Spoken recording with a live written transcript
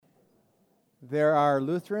There are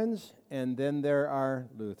Lutherans, and then there are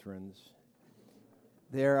Lutherans.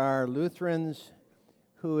 There are Lutherans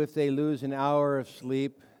who, if they lose an hour of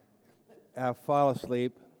sleep, fall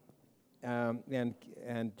asleep,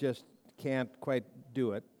 and just can't quite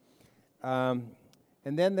do it. And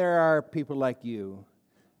then there are people like you,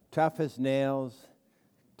 tough as nails.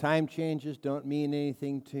 Time changes don't mean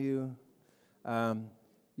anything to you.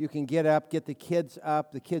 You can get up, get the kids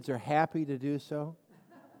up. The kids are happy to do so.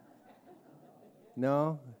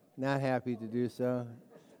 No, not happy to do so.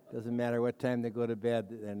 Doesn't matter what time they go to bed,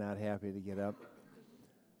 they're not happy to get up.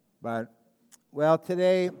 But, well,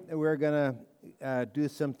 today we're going to do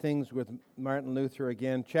some things with Martin Luther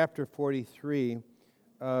again. Chapter 43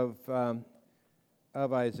 of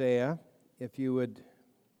Isaiah. If you would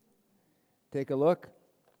take a look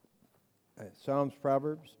at Psalms,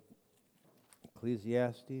 Proverbs,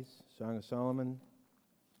 Ecclesiastes, Song of Solomon,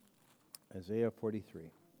 Isaiah 43.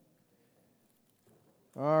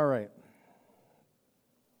 All right.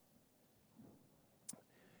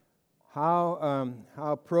 How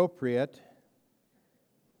appropriate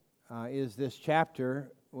is this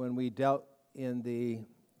chapter when we dealt in the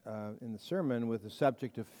sermon with the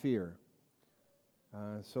subject of fear?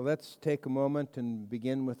 So let's take a moment and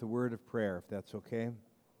begin with a word of prayer, if that's okay.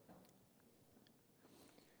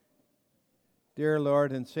 Dear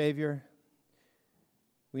Lord and Savior,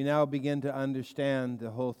 we now begin to understand the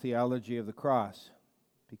whole theology of the cross,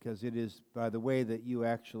 because it is by the way that you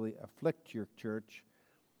actually afflict your church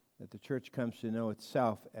that the church comes to know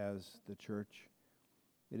itself as the church.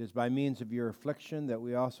 It is by means of your affliction that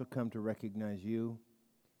we also come to recognize you,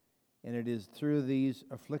 and it is through these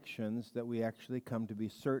afflictions that we actually come to be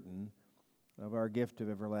certain of our gift of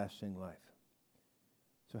everlasting life.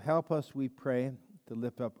 So help us, we pray, to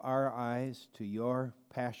lift up our eyes to your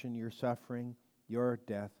passion, your suffering, your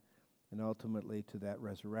death, and ultimately to that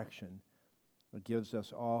resurrection. It gives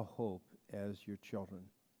us all hope as your children.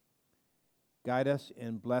 Guide us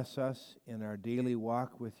and bless us in our daily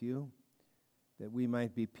walk with you, that we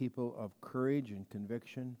might be people of courage and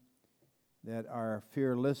conviction, that our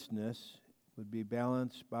fearlessness would be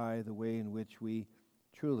balanced by the way in which we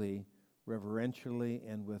truly, reverentially,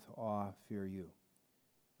 and with awe fear you.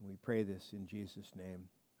 And we pray this in Jesus' name.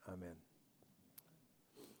 Amen.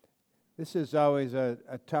 This is always a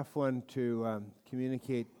tough one to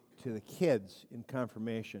communicate to the kids in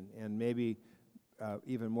confirmation, and maybe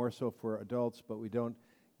even more so for adults, but we don't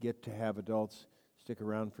get to have adults stick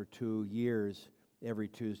around for 2 years every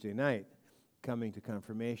Tuesday night coming to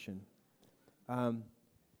confirmation. And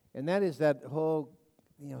that is that whole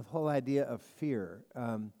idea of fear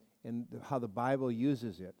and how the Bible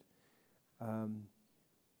uses it.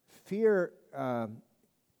 Fear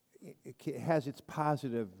it has its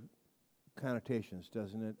positive connotations,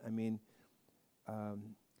 doesn't it? I mean,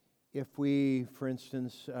 if we, for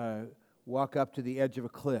instance, walk up to the edge of a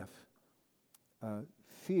cliff,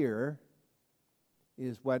 fear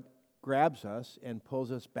is what grabs us and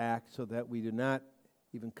pulls us back so that we do not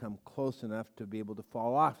even come close enough to be able to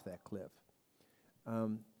fall off that cliff.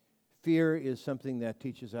 Fear is something that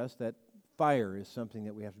teaches us that fire is something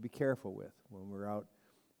that we have to be careful with. When we're out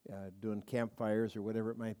doing campfires or whatever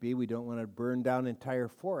it might be, we don't want to burn down entire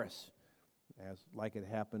forests, as like it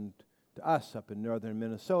happened to us up in northern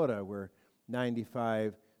Minnesota, where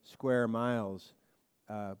 95 square miles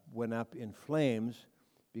went up in flames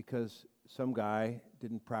because some guy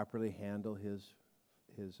didn't properly handle his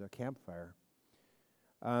campfire.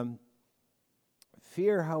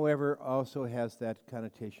 Fear, however, also has that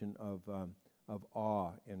connotation of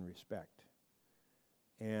awe and respect.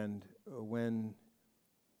 And when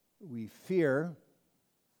we fear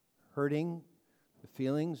hurting the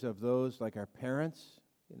feelings of those like our parents,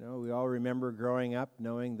 we all remember growing up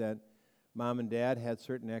knowing that Mom and Dad had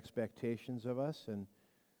certain expectations of us and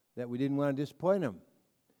that we didn't want to disappoint them.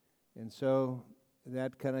 And so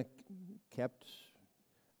that kind of kept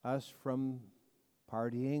us from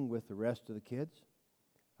partying with the rest of the kids.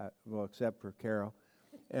 Well, except for Carol.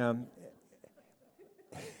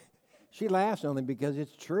 She laughs only because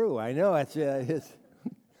it's true. I know it's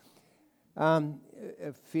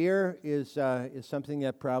fear is something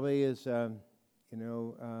that probably is, as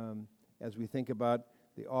we think about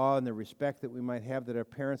the awe and the respect that we might have, that our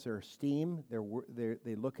parents are esteemed.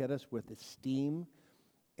 They look at us with esteem,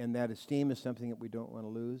 and that esteem is something that we don't want to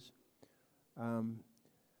lose.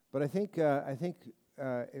 But I think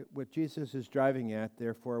what Jesus is driving at,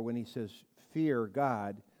 therefore, when he says fear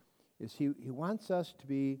God, is he wants us to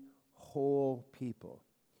be whole people.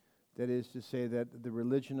 That is to say that the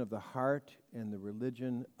religion of the heart and the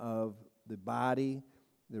religion of the body,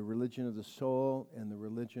 the religion of the soul and the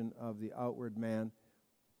religion of the outward man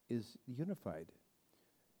is unified.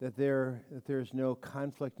 That there's no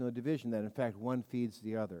conflict, no division, that in fact one feeds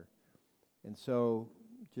the other. And so,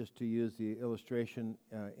 just to use the illustration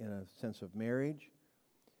in a sense of marriage,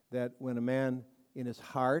 that when a man in his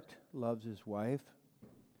heart loves his wife,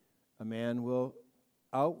 a man will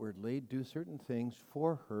outwardly do certain things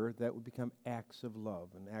for her that would become acts of love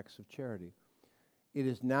and acts of charity. It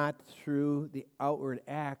is not through the outward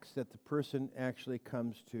acts that the person actually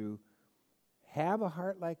comes to have a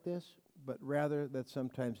heart like this, but rather that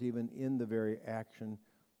sometimes even in the very action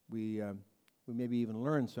we maybe even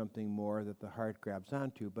learn something more that the heart grabs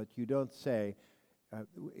onto. But you don't say,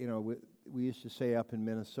 we used to say up in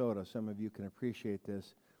Minnesota, some of you can appreciate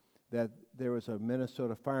this, that there was a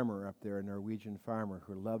Minnesota farmer up there, a Norwegian farmer,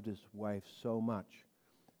 who loved his wife so much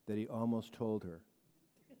that he almost told her.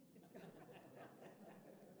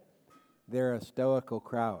 They're a stoical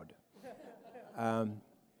crowd. And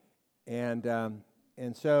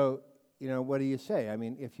so, what do you say? I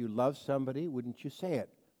mean, if you love somebody, wouldn't you say it?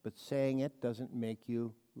 But saying it doesn't make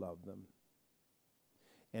you love them.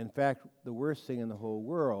 In fact, the worst thing in the whole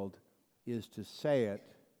world is to say it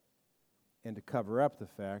and to cover up the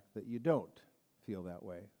fact that you don't feel that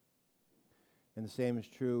way. And the same is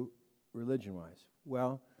true religion-wise.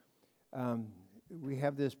 Well, we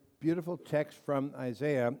have this beautiful text from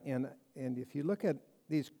Isaiah, and if you look at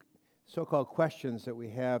these so-called questions that we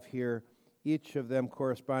have here, each of them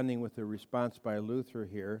corresponding with the response by Luther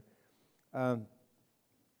here,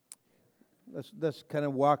 let's kind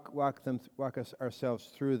of walk us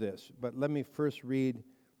ourselves through this. But let me first read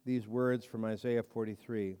these words from Isaiah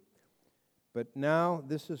 43. But now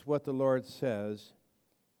this is what the Lord says: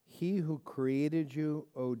 He who created you,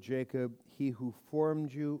 O Jacob, he who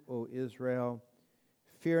formed you, O Israel,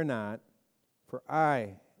 fear not, for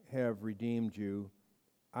I have redeemed you.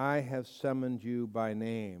 I have summoned you by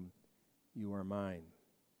name. You are mine.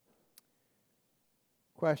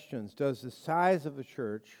 Questions. Does the size of a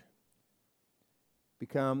church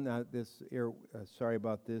become, sorry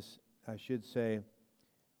about this, I should say,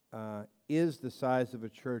 is the size of a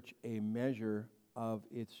church a measure of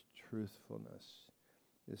its truthfulness?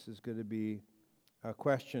 This is going to be a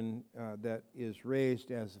question that is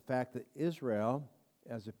raised as the fact that Israel,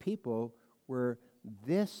 as a people, were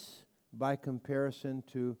this by comparison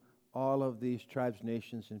to all of these tribes,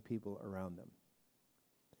 nations, and people around them.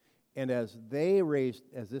 And as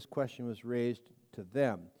this question was raised to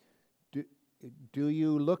them, do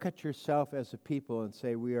you look at yourself as a people and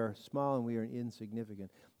say, we are small and we are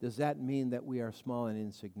insignificant? Does that mean that we are small and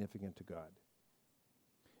insignificant to God?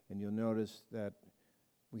 And you'll notice that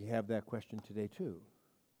we have that question today too.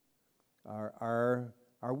 Are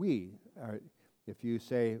we? If you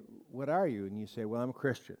say, what are you? And you say, well, I'm a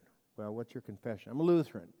Christian. Well, what's your confession? I'm a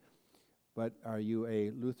Lutheran. But are you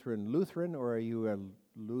a Lutheran, or are you a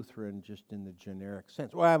Lutheran just in the generic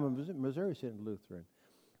sense? Well, I'm a Missouri Synod Lutheran.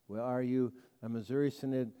 Well, are you a Missouri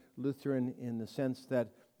Synod Lutheran in the sense that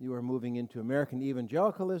you are moving into American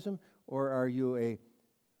evangelicalism, or are you a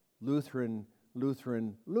Lutheran?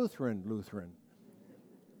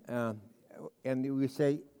 And we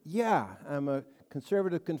say, yeah, I'm a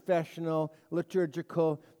conservative, confessional,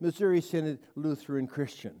 liturgical, Missouri Synod Lutheran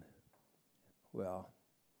Christian. Well,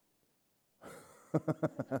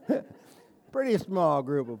 pretty small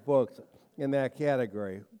group of folks in that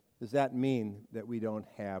category. Does that mean that we don't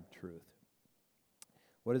have truth?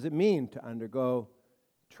 What does it mean to undergo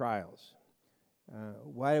trials?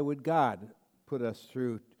 Why would God put us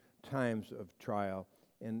through times of trial?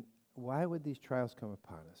 And why would these trials come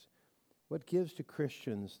upon us? What gives to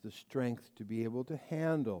Christians the strength to be able to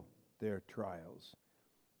handle their trials?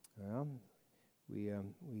 Well, we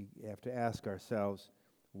have to ask ourselves,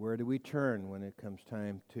 where do we turn when it comes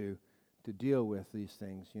time to deal with these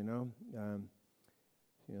things?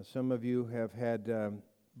 Some of you have had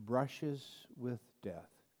brushes with death.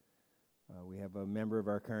 We have a member of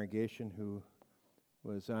our congregation who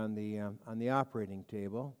was on the operating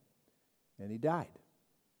table, and he died.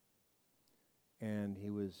 And he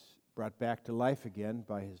was brought back to life again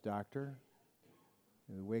by his doctor.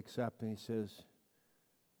 And he wakes up and he says,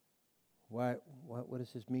 what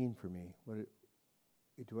does this mean for me?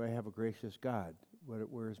 Do I have a gracious God?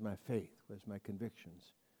 Where is my faith? Where's my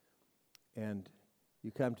convictions? And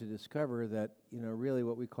you come to discover that, really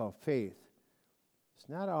what we call faith, it's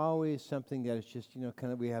not always something that is just,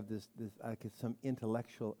 kind of we have this like some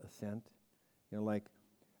intellectual assent.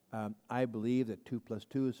 I believe that 2 +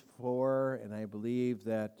 2 is 4, and I believe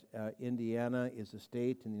that Indiana is a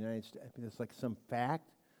state in the United States. I mean, it's like some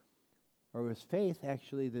fact. Or is faith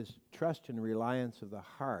actually this trust and reliance of the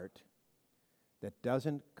heart that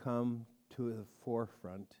doesn't come to the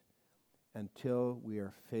forefront until we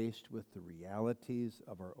are faced with the realities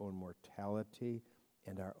of our own mortality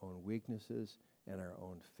and our own weaknesses and our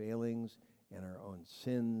own failings and our own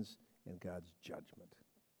sins and God's judgment.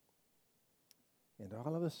 And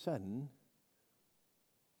all of a sudden,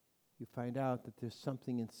 you find out that there's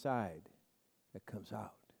something inside that comes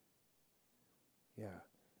out. Yeah.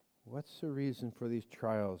 What's the reason for these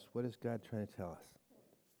trials? What is God trying to tell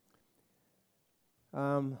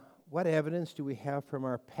us? What evidence do we have from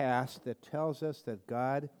our past that tells us that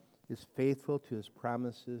God is faithful to his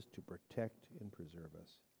promises to protect and preserve us?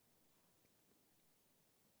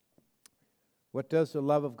 What does the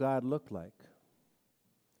love of God look like?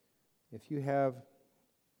 If you have,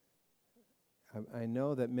 I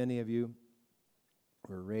know that many of you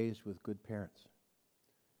were raised with good parents.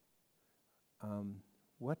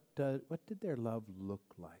 What did their love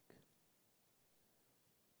look like?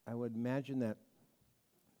 I would imagine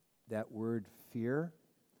that word fear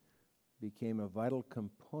became a vital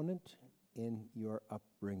component in your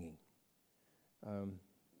upbringing.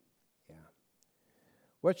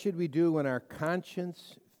 What should we do when our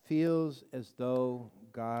conscience feels as though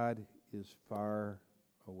God is far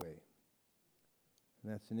away?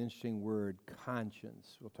 And that's an interesting word,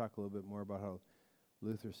 conscience. We'll talk a little bit more about how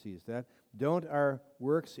Luther sees that. Don't our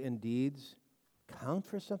works and deeds count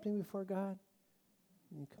for something before God?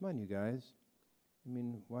 I mean, come on, you guys. I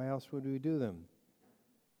mean, why else would we do them?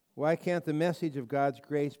 Why can't the message of God's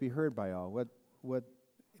grace be heard by all?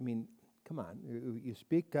 Come on. You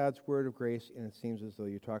speak God's word of grace, and it seems as though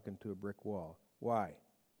you're talking to a brick wall. Why?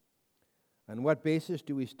 On what basis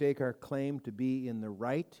do we stake our claim to be in the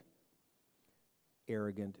right?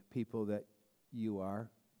 Arrogant people that you are.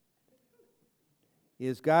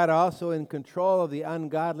 Is God also in control of the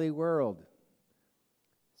ungodly world?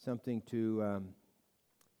 Something to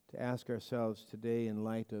ask ourselves today in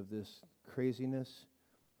light of this craziness.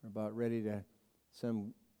 We're about ready to,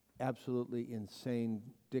 some absolutely insane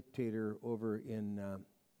dictator over in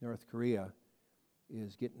North Korea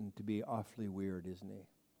is getting to be awfully weird, isn't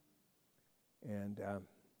he? And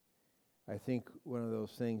I think one of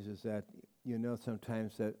those things is that,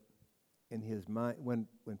 sometimes that in his mind, when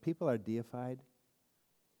people are deified,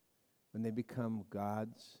 when they become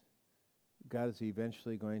gods, God is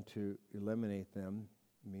eventually going to eliminate them.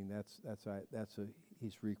 I mean,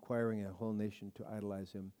 he's requiring a whole nation to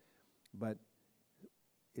idolize him, but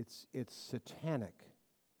it's satanic,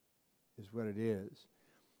 is what it is.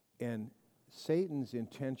 And Satan's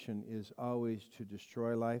intention is always to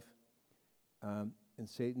destroy life, and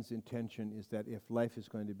Satan's intention is that if life is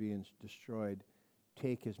going to be destroyed,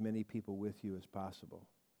 take as many people with you as possible.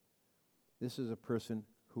 This is a person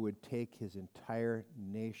who would take his entire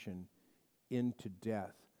nation into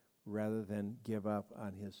death rather than give up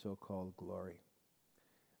on his so-called glory.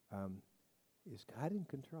 Is God in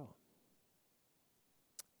control?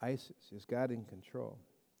 ISIS, is God in control?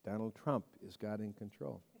 Donald Trump, is God in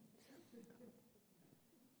control?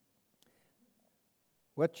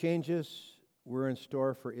 What changes were in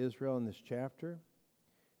store for Israel in this chapter?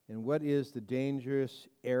 And what is the dangerous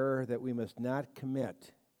error that we must not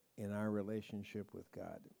commit in our relationship with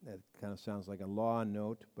God? That kind of sounds like a law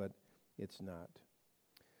note, but it's not.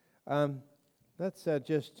 Let's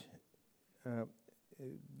just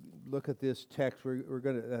look at this text. We're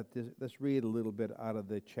going to let's read a little bit out of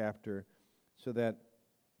the chapter, so that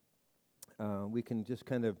we can just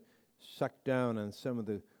kind of suck down on some of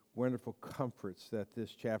the wonderful comforts that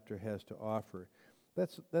this chapter has to offer.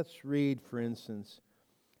 Let's read, for instance,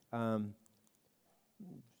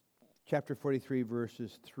 chapter 43,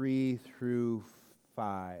 verses 3 through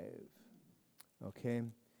 5. Okay?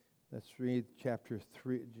 Let's read chapter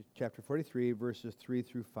 43, verses 3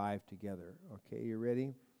 through 5 together. Okay, you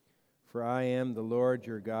ready? For I am the Lord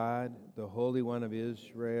your God, the Holy One of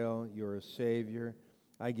Israel, your Savior.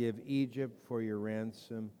 I give Egypt for your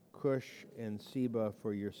ransom, Cush and Seba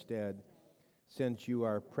for your stead, since you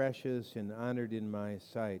are precious and honored in my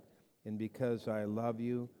sight. And because I love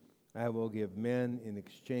you, I will give men in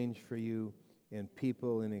exchange for you and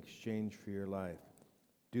people in exchange for your life.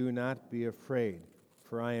 Do not be afraid,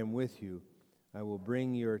 for I am with you. I will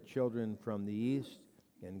bring your children from the east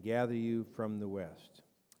and gather you from the west.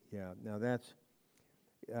 Yeah, now that's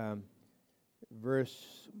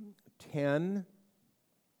verse 10.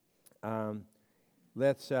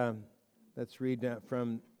 Let's read that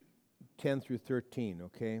from 10 through 13,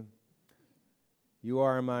 okay? You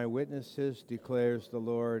are my witnesses, declares the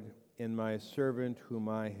Lord, and my servant whom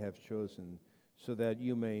I have chosen, so that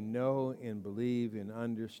you may know and believe and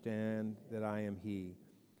understand that I am He.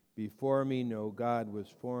 Before me no God was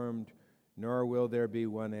formed, nor will there be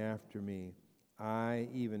one after me. I,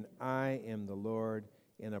 even I, am the Lord,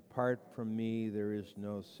 and apart from me there is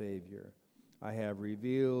no Savior. I have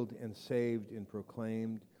revealed and saved and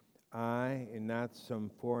proclaimed, I, and not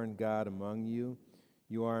some foreign god among you.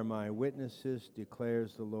 You are my witnesses,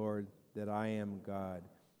 declares the Lord, that I am God.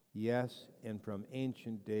 Yes, and from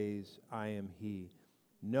ancient days I am He.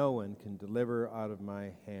 No one can deliver out of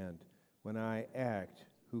my hand. When I act,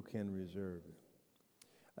 who can reserve?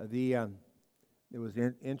 It was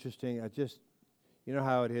interesting. You know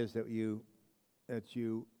how it is that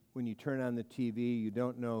when you turn on the TV, you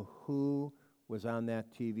don't know who was on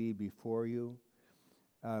that TV before you.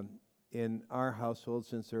 In our household,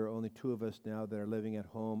 since there are only two of us now that are living at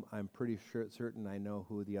home, I'm pretty certain I know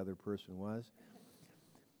who the other person was.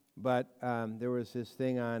 But there was this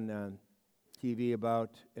thing on TV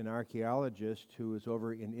about an archaeologist who was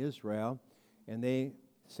over in Israel, and they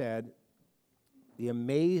said the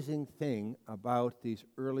amazing thing about these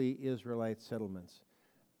early Israelite settlements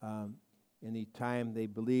in the time they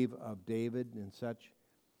believe of David and such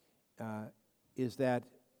is that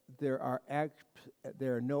there are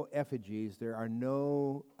no effigies, there are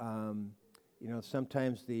no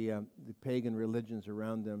sometimes the pagan religions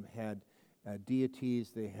around them had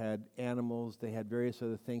deities, they had animals, they had various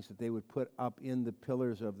other things that they would put up in the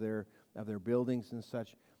pillars of their buildings and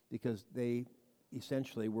such, because they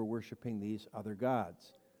essentially were worshiping these other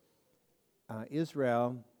gods.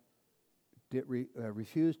 Israel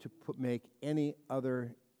refused to make any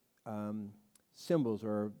other symbols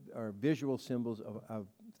or visual symbols of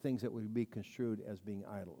things that would be construed as being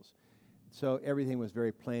idols. So everything was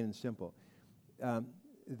very plain and simple.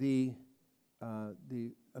 The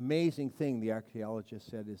amazing thing, the archaeologist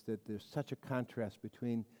said, is that there's such a contrast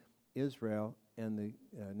between Israel and the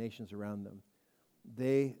nations around them.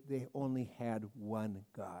 They only had one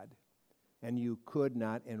God, and you could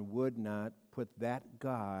not and would not put that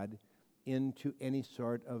God into any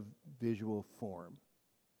sort of visual form.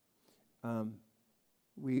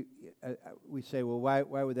 We say, well, why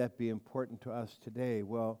would that be important to us today?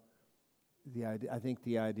 Well, I think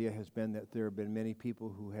the idea has been that there have been many people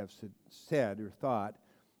who have said or thought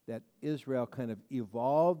that Israel kind of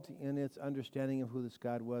evolved in its understanding of who this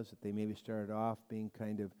God was, that they maybe started off being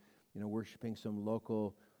kind of, worshiping some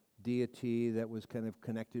local deity that was kind of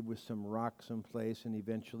connected with some rock someplace, and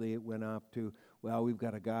eventually it went up to, well, we've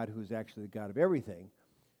got a God who's actually the God of everything.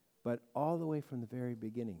 But all the way from the very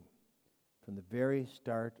beginning, from the very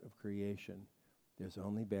start of creation, there's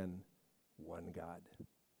only been one God.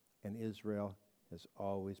 And Israel has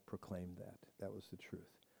always proclaimed that. That was the truth.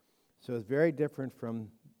 So it's very different from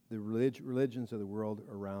the religions of the world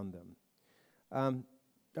around them.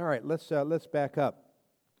 All right, let's back up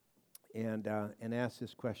and ask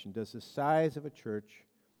this question. Is the size of the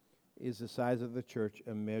church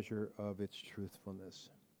a measure of its truthfulness?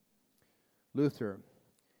 Luther,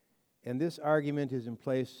 and this argument is in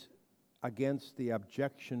place against the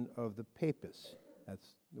objection of the papists.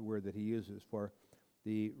 That's the word that he uses for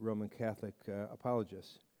the Roman Catholic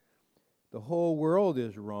apologists. The whole world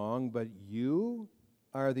is wrong, but you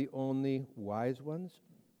are the only wise ones.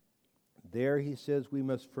 There, he says, we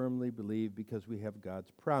must firmly believe because we have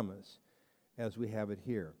God's promise, as we have it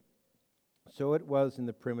here. So it was in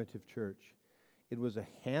the primitive church. It was a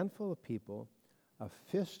handful of people, a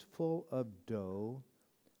fistful of dough,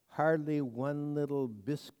 hardly one little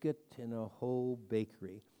biscuit in a whole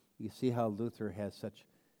bakery. You see how Luther has such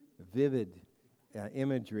vivid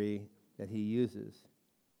imagery that he uses.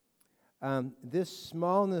 This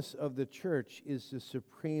smallness of the church is the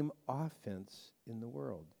supreme offense in the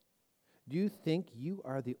world. Do you think you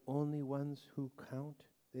are the only ones who count,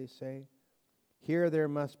 they say? Here there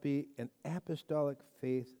must be an apostolic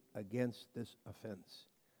faith against this offense.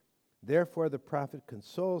 Therefore the prophet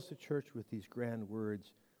consoles the church with these grand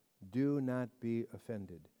words, do not be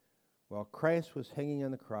offended. While Christ was hanging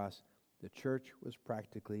on the cross, the church was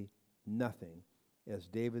practically nothing. As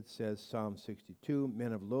David says, Psalm 62,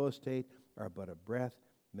 men of low estate are but a breath,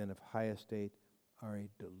 men of high estate are a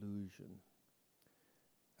delusion.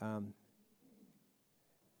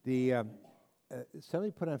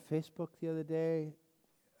 Somebody put on Facebook the other day,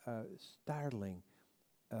 startling.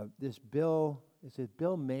 This Bill, is it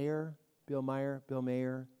Bill Mayer? Bill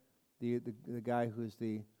Mayer, the guy who's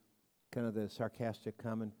the kind of the sarcastic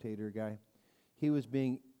commentator guy. He was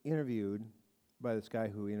being interviewed by this guy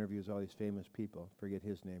who interviews all these famous people. Forget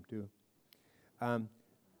his name too.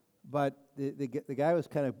 But the guy was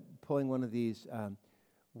kind of pulling one of these.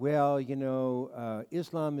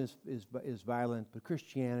 Islam is violent, but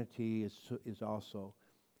Christianity is also.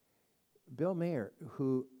 Bill Mayer,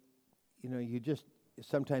 who,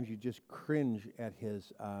 sometimes you just cringe at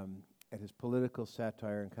his political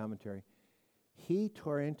satire and commentary. He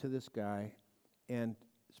tore into this guy and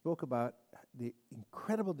spoke about the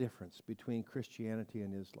incredible difference between Christianity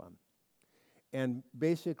and Islam. And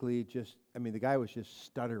basically the guy was just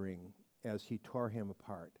stuttering as he tore him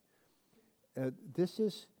apart. This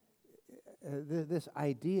is this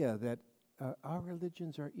idea that our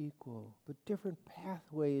religions are equal, but different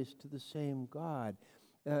pathways to the same God.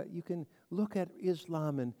 You can look at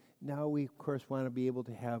Islam, and now we, of course, want to be able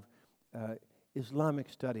to have Islamic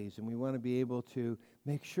studies, and we want to be able to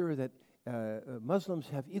make sure that Muslims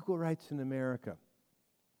have equal rights in America.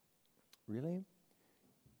 Really?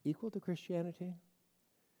 Equal to Christianity?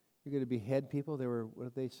 You're going to behead people?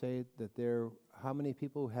 What did they say? How many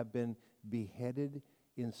people have been beheaded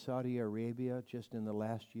in Saudi Arabia just in the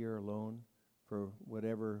last year alone for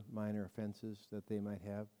whatever minor offenses that they might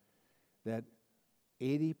have? That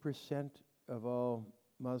 80% of all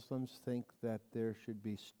Muslims think that there should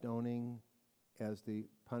be stoning as the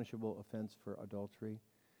punishable offense for adultery.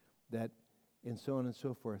 That, and so on and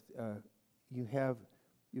so forth. You have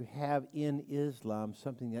in Islam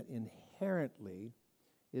something that inherently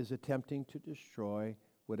is attempting to destroy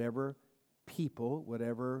whatever people,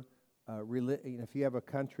 whatever if you have a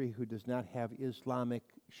country who does not have Islamic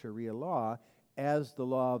Sharia law as the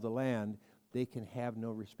law of the land, they can have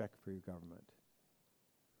no respect for your government.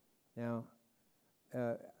 Now,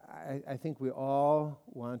 I think we all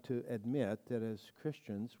want to admit that as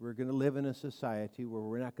Christians, we're going to live in a society where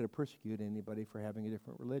we're not going to persecute anybody for having a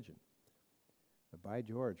different religion. But by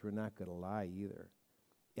George, we're not going to lie either.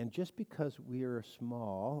 And just because we are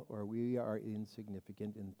small or we are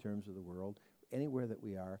insignificant in terms of the world, anywhere that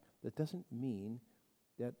we are, that doesn't mean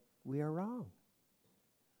that we are wrong.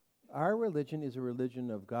 Our religion is a religion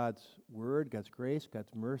of God's word, God's grace,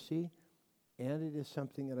 God's mercy, and it is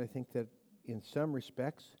something that I think that in some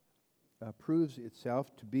respects proves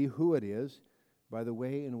itself to be who it is by the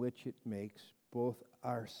way in which it makes both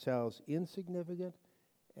ourselves insignificant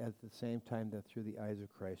at the same time that through the eyes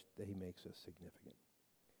of Christ that he makes us significant.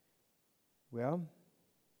 Well,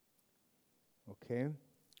 okay.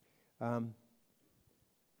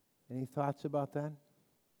 Any thoughts about that?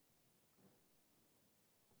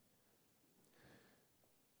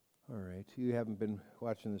 All right. You haven't been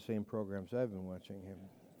watching the same programs I've been watching,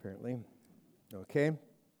 apparently. Okay.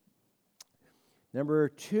 Number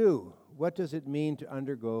 2, what does it mean to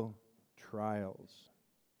undergo trials?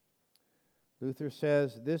 Luther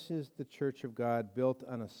says, this is the church of God built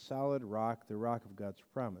on a solid rock, the rock of God's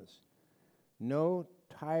promise. No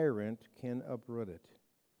tyrant can uproot it.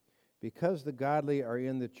 Because the godly are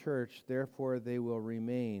in the church, therefore they will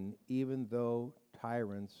remain, even though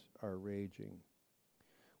tyrants are raging.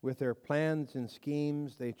 With their plans and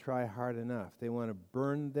schemes, they try hard enough. They want to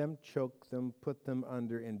burn them, choke them, put them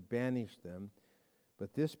under, and banish them.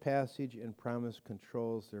 But this passage and promise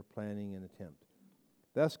controls their planning and attempt.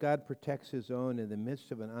 Thus God protects his own in the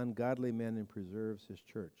midst of an ungodly man and preserves his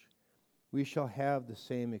church. We shall have the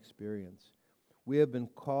same experience. We have been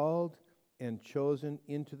called and chosen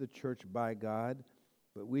into the church by God,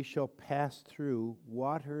 but we shall pass through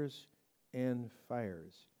waters and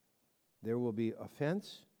fires. There will be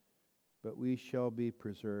offense, but we shall be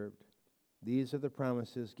preserved. These are the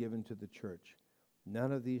promises given to the church.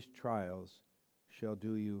 None of these trials shall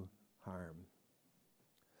do you harm.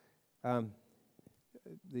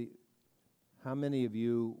 How many of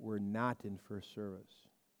you were not in first service?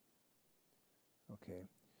 Okay.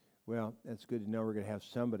 Well, that's good to know we're going to have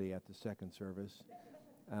somebody at the second service.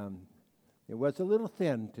 It was a little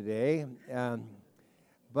thin today,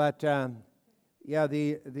 but the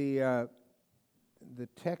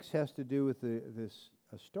text has to do with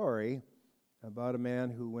a story about a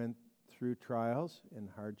man who went through trials and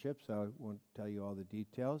hardships. I won't tell you all the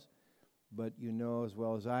details, but you know as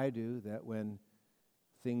well as I do that when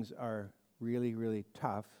things are really, really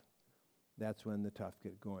tough, that's when the tough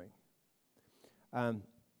get going.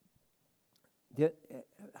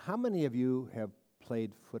 How many of you have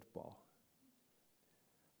played football?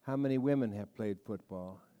 How many women have played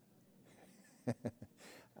football?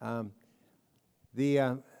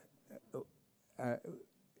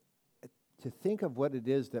 To think of what it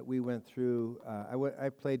is that we went through, I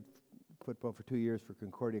played football for 2 years for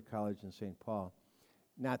Concordia College in St. Paul.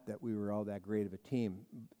 Not that we were all that great of a team.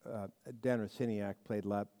 Dan Rosiniak played a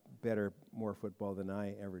lot better, more football than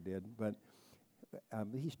I ever did, but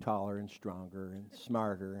he's taller and stronger and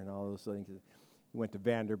smarter and all those things. He went to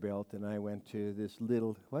Vanderbilt, and I went to this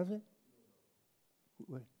little, what was it?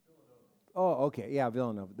 What? Oh, okay, yeah,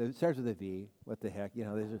 Villanova. It starts with a V. What the heck? You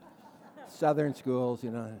know, these are Southern schools,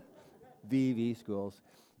 you know, VV schools.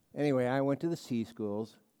 Anyway, I went to the C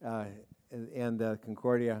schools and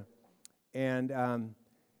Concordia, and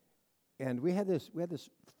we had this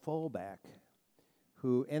fullback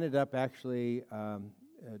who ended up actually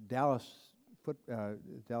Dallas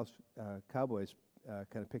Cowboys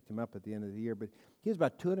kind of picked him up at the end of the year. But he was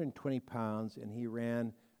about 220 pounds, and he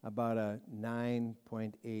ran about a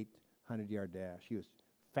 9.8 100-yard dash. He was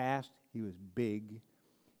fast. He was big.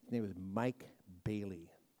 His name was Mike Bailey.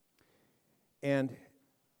 And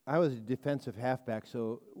I was a defensive halfback,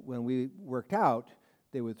 so when we worked out,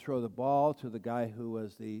 they would throw the ball to the guy who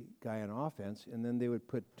was the guy on offense, and then they would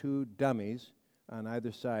put two dummies on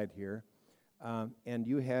either side here, and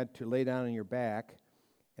you had to lay down on your back,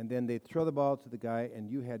 and then they'd throw the ball to the guy, and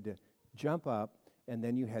you had to jump up, and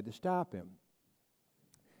then you had to stop him.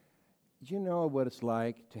 Do you know what it's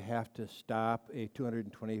like to have to stop a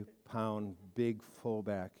 220-pound big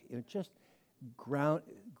fullback? It just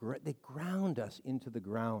they ground us into the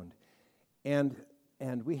ground, and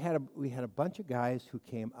we had a bunch of guys who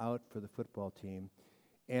came out for the football team,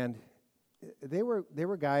 and they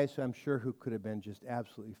were guys who I'm sure who could have been just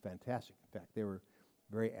absolutely fantastic. In fact, they were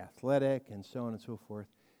very athletic and so on and so forth.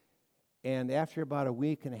 And after about a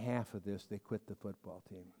week and a half of this, they quit the football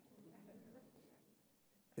team.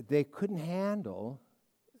 They couldn't handle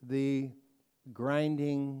the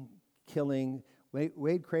grinding, killing.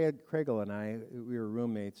 Wade Craigle and I, we were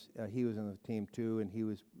roommates. He was on the team too, and we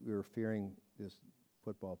were fearing this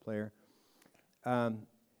football player.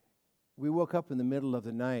 We woke up in the middle of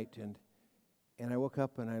the night, and I woke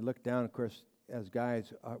up and I looked down. Of course, as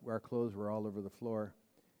guys, our clothes were all over the floor.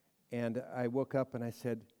 And I woke up and I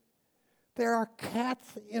said, "There are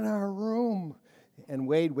cats in our room." And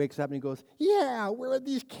Wade wakes up and he goes, "Yeah, where did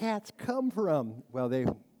these cats come from?" Well,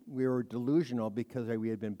 we were delusional because we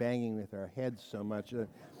had been banging with our heads so much.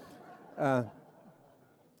 But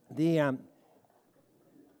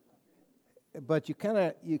you kind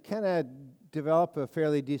of develop a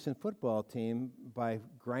fairly decent football team by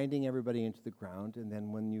grinding everybody into the ground, and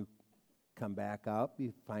then when you come back up,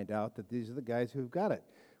 you find out that these are the guys who've got it.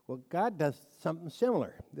 Well, God does something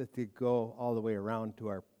similar, that to go all the way around to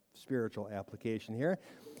our spiritual application here,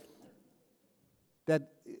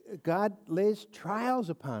 that God lays trials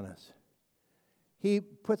upon us. He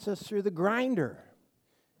puts us through the grinder.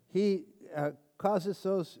 He causes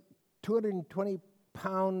those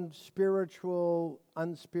 220-pound spiritual,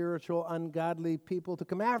 unspiritual, ungodly people to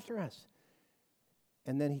come after us.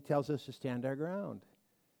 And then he tells us to stand our ground.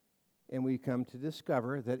 And we come to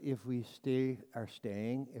discover that if we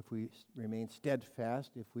if we remain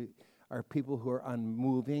steadfast, if we are people who are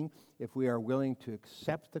unmoving, if we are willing to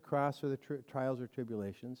accept the cross or the trials or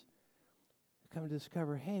tribulations, we come to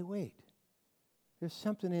discover, hey, wait, there's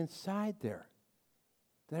something inside there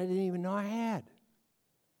that I didn't even know I had.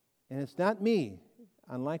 And it's not me.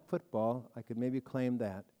 Unlike football, I could maybe claim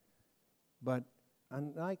that. But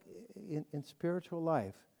unlike in spiritual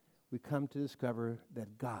life, we come to discover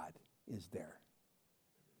that God is there.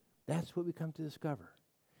 That's what we come to discover.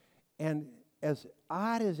 And as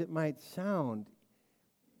odd as it might sound,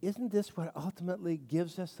 isn't this what ultimately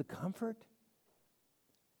gives us the comfort?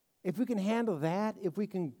 If we can handle that, if we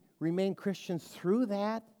can remain Christians through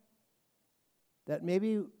that, that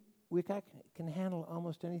maybe we can handle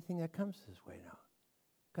almost anything that comes this way now.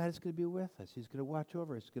 God is going to be with us. He's going to watch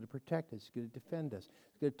over us. He's going to protect us. He's going to defend us.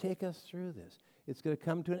 He's going to take us through this. It's going to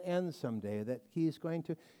come to an end someday, that he's going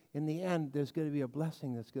to, in the end, there's going to be a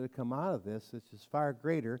blessing that's going to come out of this that's just far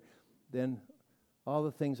greater than all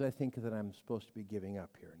the things I think that I'm supposed to be giving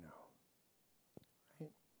up here now.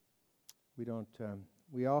 Right?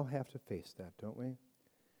 We all have to face that, don't we?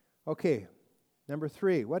 Okay, number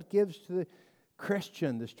 3, what gives to the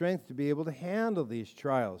Christian the strength to be able to handle these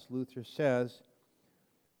trials? Luther says,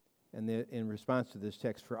 and in response to this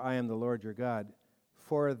text, "For I am the Lord your God.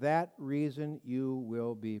 For that reason you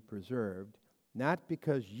will be preserved, not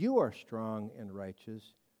because you are strong and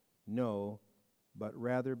righteous, no, but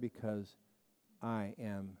rather because I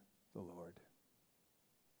am the Lord."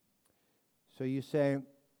 So you say,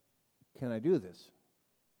 can I do this?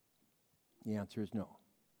 The answer is no.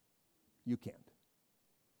 You can't.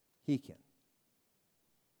 He can.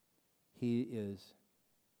 He is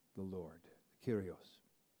the Lord, Kyrios.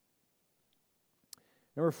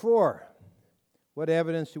 Number 4, what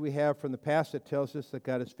evidence do we have from the past that tells us that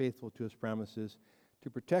God is faithful to his promises to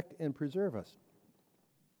protect and preserve us?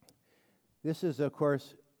 This is, of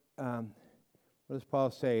course, what does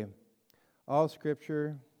Paul say? All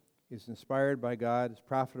Scripture is inspired by God, is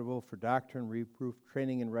profitable for doctrine, reproof,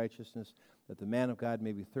 training in righteousness, that the man of God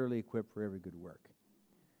may be thoroughly equipped for every good work.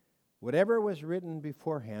 Whatever was written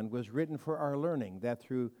beforehand was written for our learning, that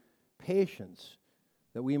through patience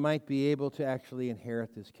that we might be able to actually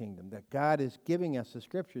inherit this kingdom. That God is giving us the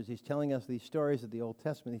Scriptures. He's telling us these stories of the Old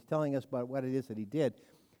Testament. He's telling us about what it is that he did,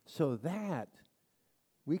 so that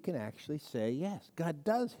we can actually say, yes, God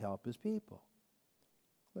does help his people.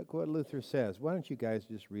 Look what Luther says. Why don't you guys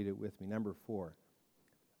just read it with me? Number 4.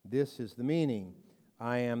 This is the meaning.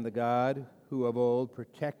 I am the God who of old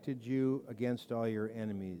protected you against all your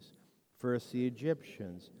enemies. First the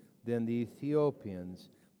Egyptians, then the Ethiopians,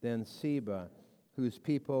 then Seba, whose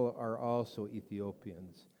people are also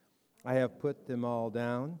Ethiopians. I have put them all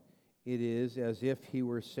down. It is as if he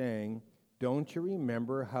were saying, don't you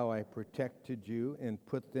remember how I protected you and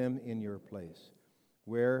put them in your place?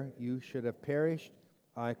 Where you should have perished,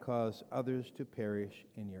 I cause others to perish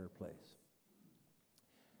in your place.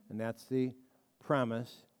 And that's the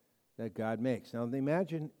promise that God makes. Now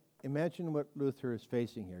imagine what Luther is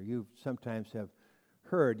facing here. You sometimes have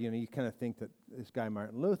heard, you kind of think that this guy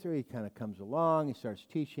Martin Luther, he kind of comes along, he starts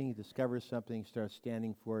teaching, he discovers something, he starts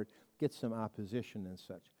standing for it, gets some opposition and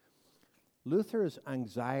such. Luther's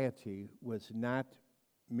anxiety was not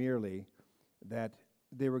merely that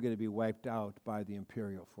they were going to be wiped out by the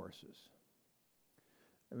imperial forces.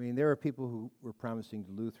 I mean, there are people who were promising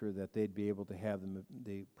to Luther that they'd be able to have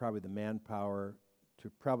probably the manpower to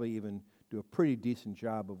probably even do a pretty decent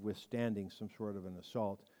job of withstanding some sort of an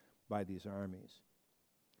assault by these armies.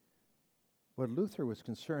 What Luther was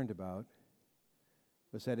concerned about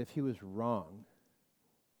was that if he was wrong,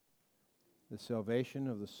 the salvation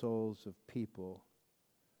of the souls of people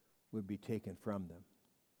would be taken from them.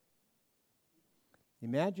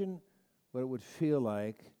 Imagine what it would feel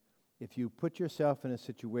like if you put yourself in a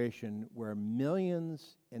situation where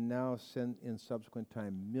millions, and now in subsequent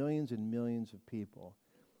time, millions and millions of people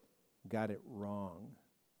got it wrong,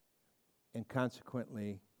 and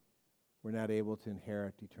consequently were not able to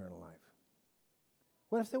inherit eternal life.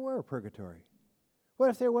 What if there were a purgatory? What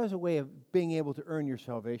if there was a way of being able to earn your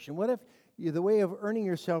salvation? What if the way of earning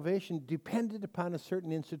your salvation depended upon a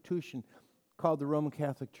certain institution called the Roman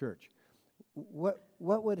Catholic Church? What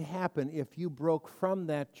would happen if you broke from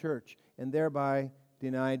that church and thereby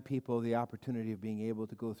denied people the opportunity of being able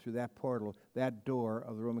to go through that portal, that door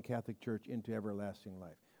of the Roman Catholic Church into everlasting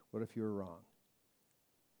life? What if you were wrong?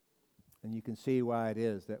 And you can see why it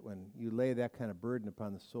is that when you lay that kind of burden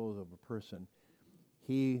upon the souls of a person,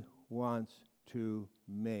 he wants to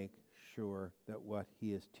make sure that what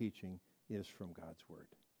he is teaching is from God's Word.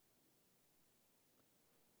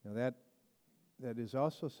 Now that is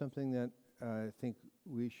also something that I think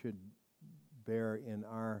we should bear in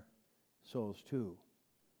our souls too.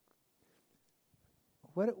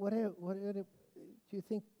 What do you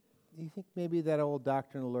think? Do you think maybe that old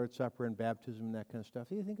doctrine of the Lord's Supper and baptism and that kind of stuff,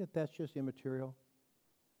 do you think that that's just immaterial?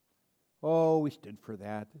 Oh, we stood for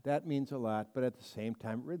that. That means a lot, but at the same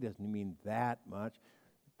time, it really doesn't mean that much.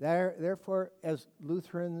 Therefore, as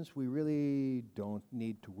Lutherans, we really don't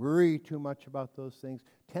need to worry too much about those things.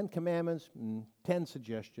 10 commandments, 10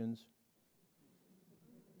 suggestions.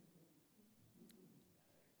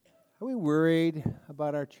 Are we worried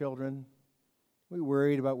about our children? Are we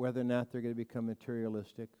worried about whether or not they're going to become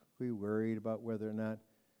materialistic? Are we worried about whether or not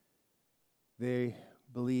they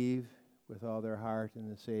believe with all their heart in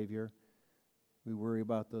the Savior? We worry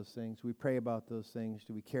about those things. We pray about those things.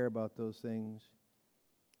 Do we care about those things?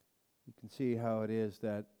 You can see how it is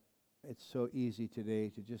that it's so easy today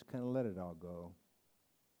to just kind of let it all go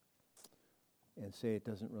and say it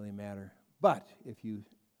doesn't really matter. But if you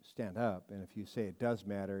stand up and if you say it does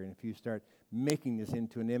matter, and if you start making this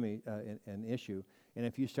into an issue, and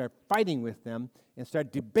if you start fighting with them and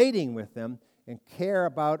start debating with them and care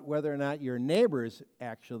about whether or not your neighbors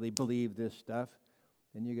actually believe this stuff,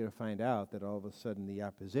 then you're going to find out that all of a sudden the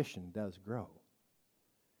opposition does grow.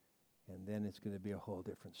 And then it's going to be a whole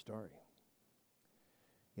different story.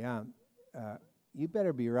 Yeah, you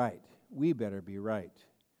better be right. We better be right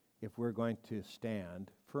if we're going to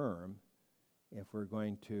stand firm, if we're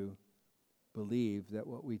going to believe that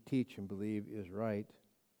what we teach and believe is right.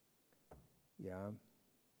 Yeah.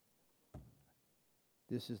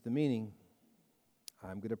 This is the meaning.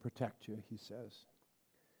 I'm going to protect you, he says.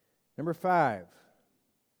 Number 5.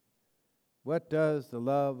 What does the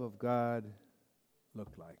love of God look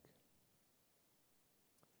like?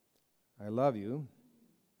 I love you.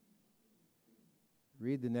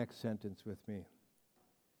 Read the next sentence with me.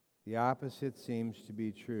 The opposite seems to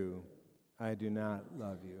be true. I do not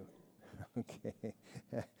love you. Okay.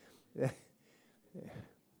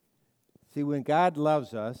 See, when God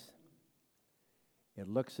loves us, it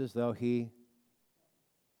looks as though he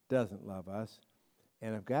doesn't love us.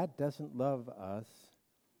 And if God doesn't love us,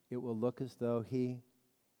 it will look as though he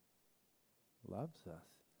loves us.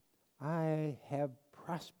 I have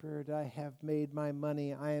prospered. I have made my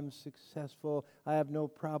money. I am successful. I have no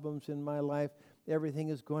problems in my life. everything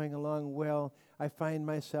is going along well. I find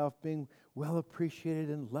myself being well appreciated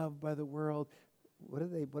and loved by the world. What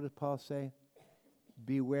did Paul say?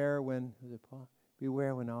 Beware when, was it Paul?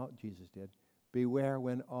 Beware when all, Jesus did. Beware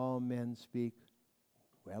when all men speak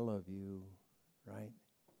well of you, right?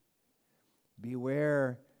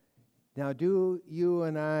 Beware. Now, do you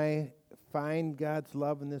and I find God's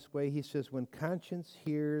love in this way? He says, when conscience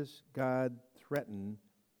hears God threaten,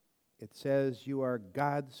 it says you are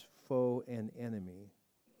God's foe and enemy.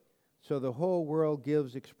 So the whole world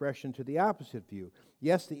gives expression to the opposite view.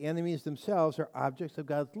 Yes, the enemies themselves are objects of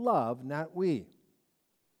God's love, not we.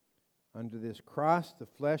 Under this cross, the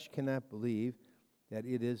flesh cannot believe that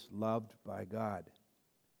it is loved by God.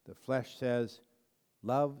 The flesh says,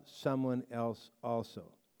 love someone else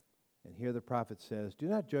also. And here the prophet says, do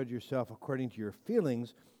not judge yourself according to your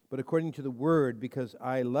feelings, but according to the word, because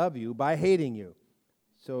I love you by hating you.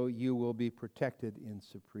 So you will be protected in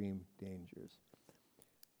supreme dangers.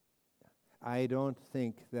 I don't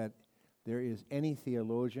think that there is any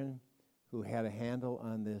theologian who had a handle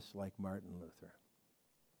on this like Martin Luther.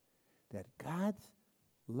 That God's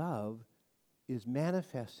love is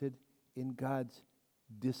manifested in God's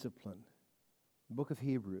discipline. The book of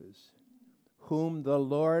Hebrews. Whom the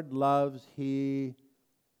Lord loves, he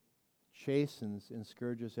chastens and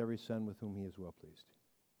scourges every son with whom he is well pleased.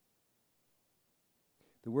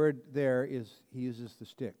 The word there is, he uses the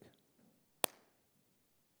stick.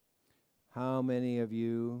 How many of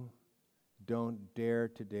you don't dare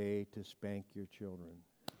today to spank your children?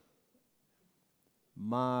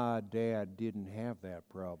 My dad didn't have that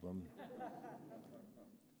problem.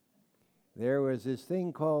 There was this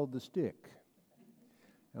thing called the stick.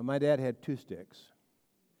 Now, my dad had 2 sticks.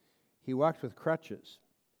 He walked with crutches.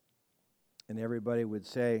 And everybody would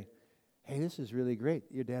say, hey, this is really great.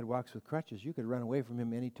 Your dad walks with crutches. You could run away from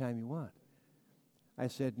him anytime you want. I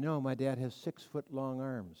said, no, my dad has 6-foot-long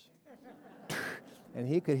arms. And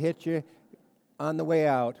he could hit you on the way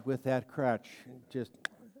out with that crutch, just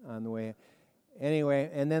on the way. Anyway,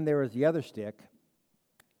 and then there was the other stick.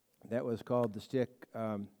 That was called the stick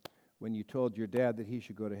when you told your dad that he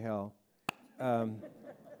should go to hell.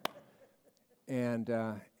 And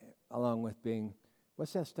along with being,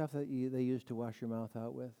 what's that stuff that they use to wash your mouth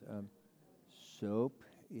out with? Soap.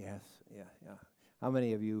 Yes, yeah. How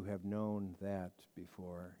many of you have known that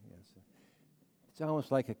before? Yes. It's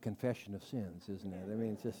almost like a confession of sins, isn't it? I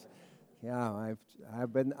mean, it's just, yeah.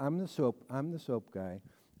 I'm the soap guy.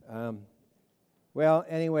 Well,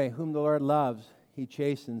 anyway, whom the Lord loves, he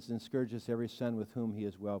chastens and scourges every son with whom he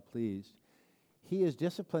is well pleased. He is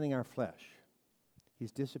disciplining our flesh.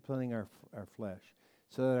 He's disciplining our flesh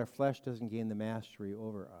so that our flesh doesn't gain the mastery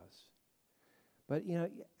over us. But, you know,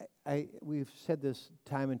 we've said this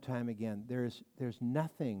time and time again. There's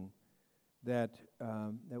nothing that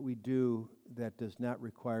we do that does not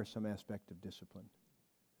require some aspect of discipline.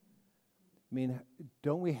 I mean,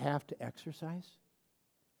 don't we have to exercise?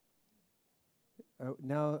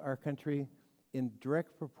 Now our country, in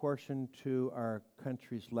direct proportion to our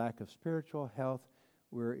country's lack of spiritual health,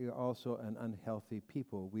 we're also an unhealthy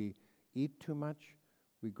people. We eat too much,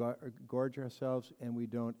 we gorge ourselves, and we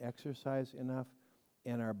don't exercise enough.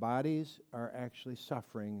 And our bodies are actually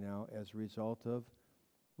suffering now as a result of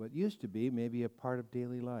what used to be maybe a part of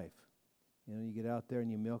daily life. You know, you get out there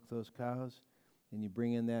and you milk those cows, and you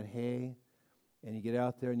bring in that hay, and you get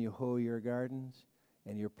out there and you hoe your gardens,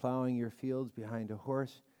 and you're plowing your fields behind a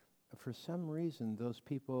horse. For some reason, those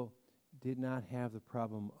people did not have the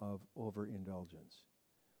problem of overindulgence.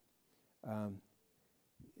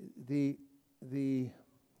 The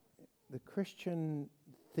Christian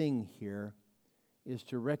thing here is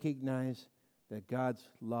to recognize that God's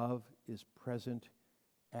love is present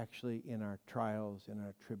actually in our trials, in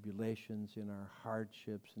our tribulations, in our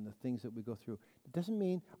hardships, and the things that we go through. It doesn't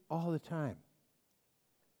mean all the time.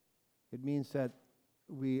 It means that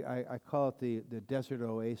I call it the desert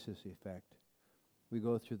oasis effect. We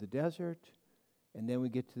go through the desert, and then we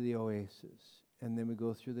get to the oasis. And then we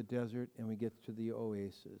go through the desert, and we get to the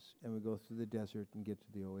oasis. And we go through the desert and get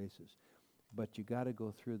to the oasis. But you got to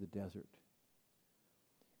go through the desert.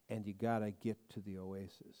 And you got to get to the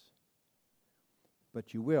oasis.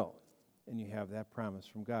 But you will, and you have that promise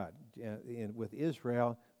from God. And with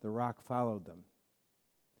Israel, the rock followed them.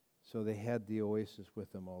 So they had the oasis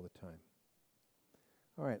with them all the time.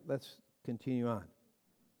 All right, let's continue on.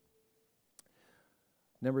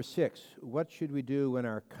 Number 6, what should we do when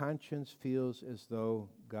our conscience feels as though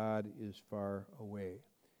God is far away?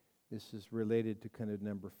 This is related to kind of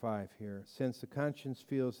number 5 here. Since the conscience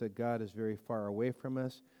feels that God is very far away from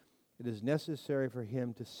us, it is necessary for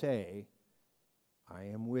him to say, I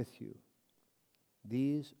am with you.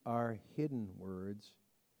 These are hidden words.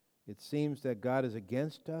 It seems that God is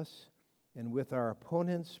against us and with our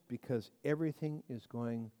opponents because everything is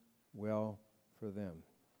going well for them.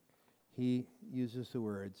 He uses the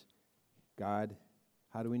words, God.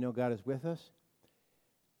 How do we know God is with us?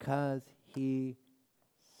 Because He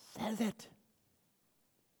says it.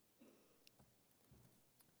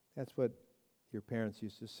 That's what your parents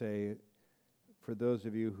used to say. For those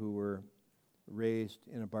of you who were raised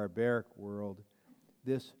in a barbaric world,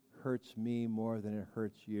 this hurts me more than it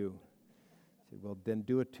hurts you. I said, well, then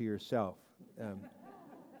do it to yourself.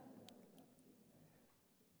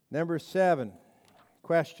 Number 7,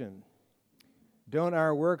 question. Don't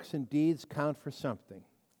our works and deeds count for something?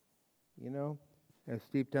 You know, as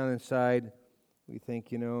deep down inside, we think,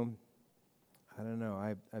 I don't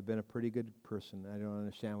know, I've been a pretty good person. I don't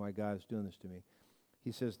understand why God is doing this to me.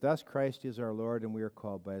 He says, thus Christ is our Lord, and we are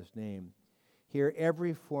called by His name. Here,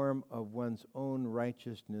 every form of one's own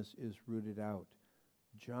righteousness is rooted out.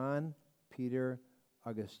 John, Peter,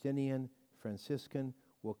 Augustinian, Franciscan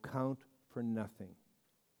will count for nothing.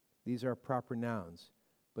 These are proper nouns.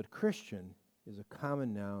 But Christian is a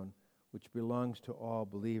common noun which belongs to all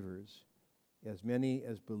believers. As many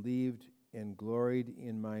as believed and gloried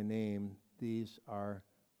in my name, these are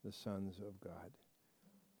the sons of God.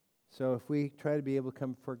 So if we try to be able to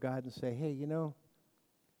come before God and say, hey,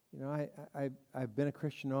 I've been a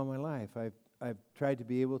Christian all my life. I've tried to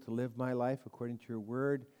be able to live my life according to your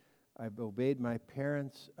word. I've obeyed my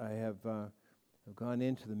parents. I have gone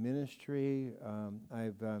into the ministry.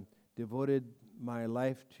 I've devoted my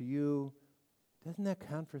life to you. Doesn't that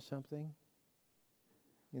count for something?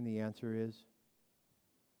 And the answer is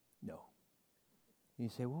no. And you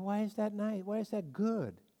say, well, why is that nice? Why is that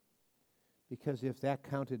good? Because if that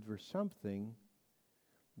counted for something,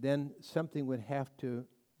 then something would have to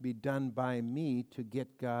be done by me to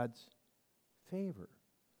get God's favor.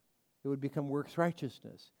 It would become works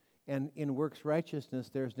righteousness. And in works righteousness,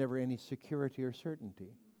 there's never any security or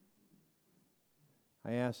certainty.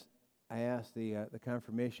 I asked the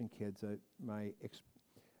confirmation kids,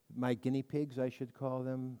 my guinea pigs, I should call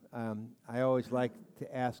them. I always like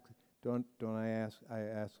to ask, I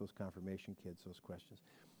ask those confirmation kids those questions.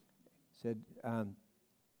 Said,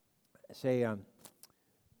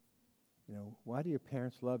 why do your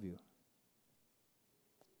parents love you?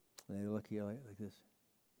 And they look at you like this.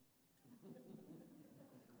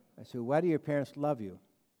 I said, why do your parents love you?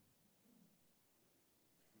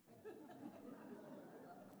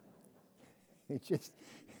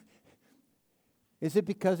 Is it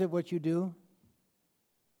because of what you do?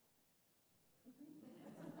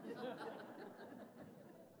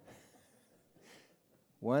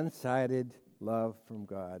 One-sided love from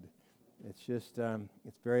God. It's just,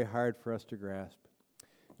 it's very hard for us to grasp.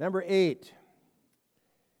 Number 8,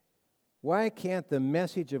 why can't the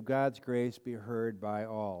message of God's grace be heard by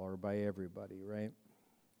all or by everybody, right?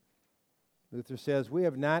 Luther says, we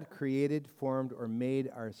have not created, formed, or made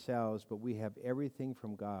ourselves, but we have everything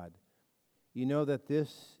from God. You know that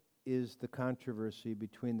this is the controversy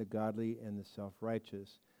between the godly and the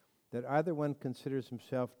self-righteous, that either one considers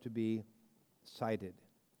himself to be sighted.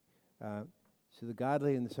 So the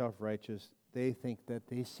godly and the self-righteous, they think that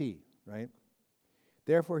they see, right?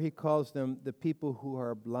 Therefore, he calls them the people who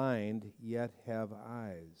are blind yet have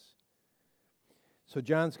eyes. So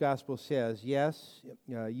John's gospel says, yes,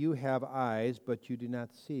 you have eyes, but you do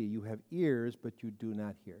not see. You have ears, but you do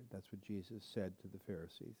not hear. That's what Jesus said to the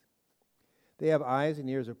Pharisees. They have eyes and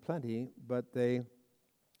ears of plenty, but they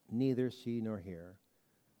neither see nor hear.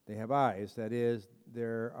 They have eyes, that is,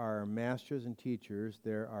 there are masters and teachers,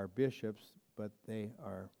 there are bishops, but they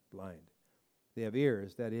are blind. They have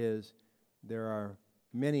ears, that is, there are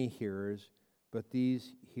many hearers, but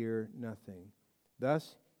these hear nothing.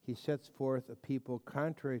 Thus, he sets forth a people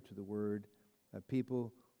contrary to the word, a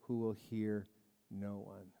people who will hear no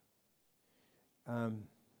one.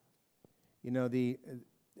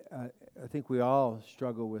 I think we all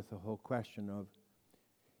struggle with the whole question of,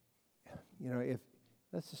 if,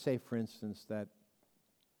 let's just say, for instance, that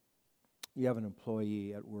you have an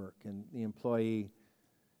employee at work, and the employee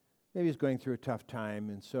maybe is going through a tough time,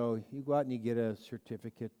 and so you go out and you get a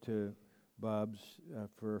certificate to Bub's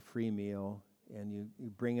for a free meal, and you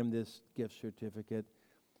bring him this gift certificate,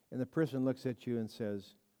 and the person looks at you and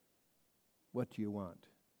says, what do you want?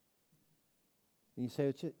 And you say,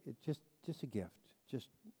 it's just a gift. Just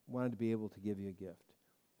wanted to be able to give you a gift.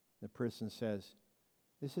 The person says,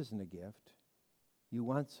 this isn't a gift. You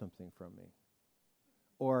want something from me.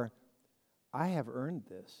 Or, I have earned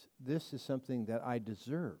this. This is something that I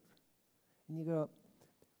deserve. And you go,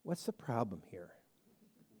 what's the problem here?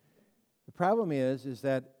 The problem is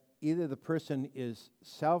that either the person is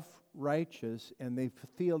self-righteous and they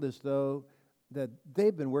feel as though that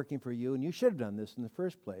they've been working for you and you should have done this in the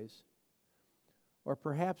first place, or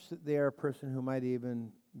perhaps they are a person who might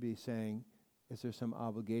even be saying, is there some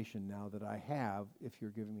obligation now that I have if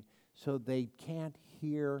you're giving me? So they can't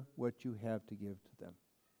hear what you have to give to them.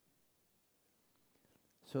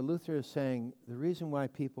 So Luther is saying the reason why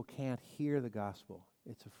people can't hear the gospel,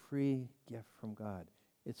 it's a free gift from God.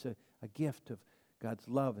 It's a gift of God's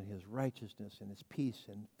love and His righteousness and His peace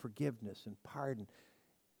and forgiveness and pardon.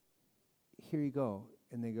 Here you go.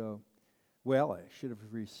 And they go, well, I should have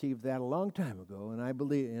received that a long time ago, and I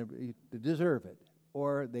believe you deserve it.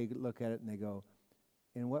 Or they look at it and they go,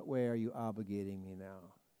 in what way are you obligating me now?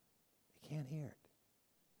 They can't hear it.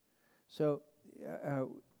 So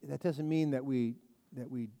that doesn't mean that we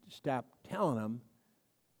stop telling them,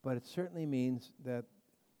 but it certainly means that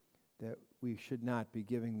we should not be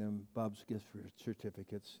giving them Bub's gift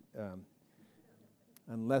certificates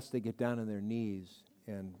unless they get down on their knees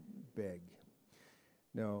and beg.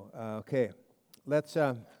 No, okay. Let's,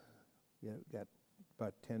 we've got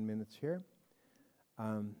about 10 minutes here.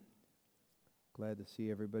 Glad to see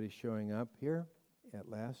everybody showing up here at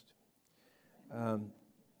last.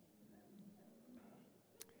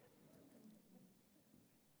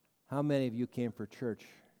 How many of you came for church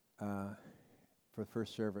for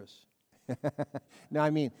first service? No, I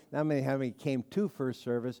mean, not many. How many came to first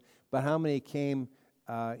service? But how many came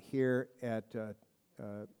here at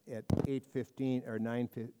 8:15 or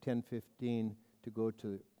 10:15 to go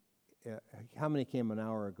to? How many came an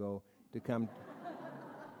hour ago to come?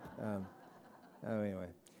 Anyway,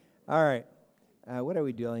 all right. What are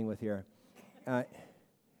we dealing with here?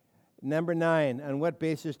 Number 9, on what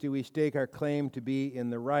basis do we stake our claim to be in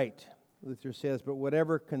the right? Luther says, but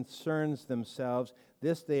whatever concerns themselves,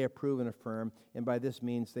 this they approve and affirm, and by this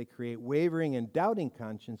means they create wavering and doubting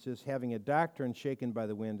consciences, having a doctrine shaken by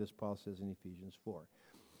the wind, as Paul says in Ephesians 4.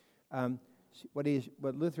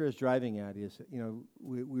 What Luther is driving at is,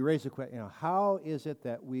 we raise the question, how is it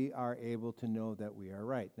that we are able to know that we are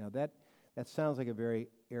right? Now that sounds like a very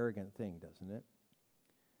arrogant thing, doesn't it?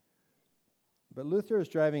 But Luther is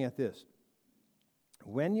driving at this.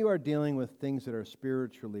 When you are dealing with things that are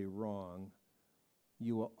spiritually wrong,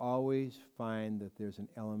 you will always find that there's an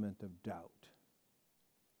element of doubt.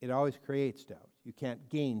 It always creates doubt. You can't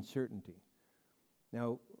gain certainty.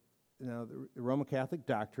 Now the Roman Catholic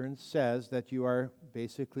doctrine says that you are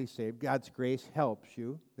basically saved. God's grace helps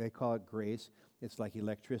you. They call it grace. It's like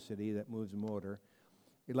electricity that moves a motor.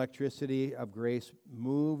 Electricity of grace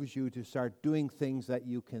moves you to start doing things that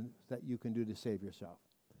you can do to save yourself.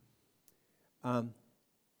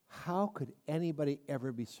 How could anybody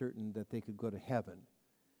ever be certain that they could go to heaven?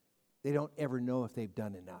 They don't ever know if they've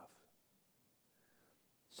done enough.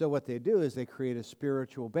 So what they do is they create a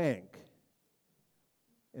spiritual bank.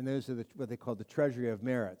 And those are what they call the treasury of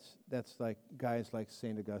merits. That's like guys like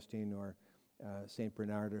St. Augustine or St.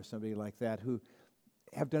 Bernard or somebody like that who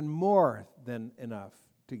have done more than enough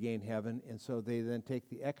to gain heaven, and so they then take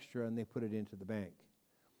the extra and they put it into the bank.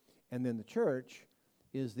 And then the church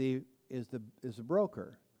is the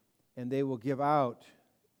broker, and they will give out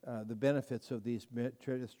the benefits of this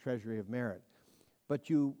treasury of merit. But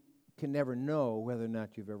you can never know whether or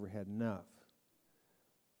not you've ever had enough.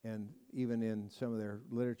 And even in some of their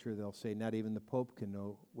literature, they'll say not even the Pope can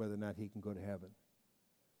know whether or not he can go to heaven.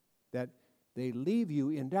 That they leave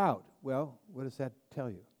you in doubt. Well, what does that tell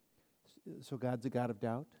you? So God's a God of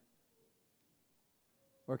doubt?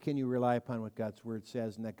 Or can you rely upon what God's Word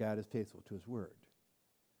says and that God is faithful to His Word?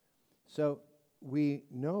 So we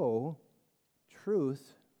know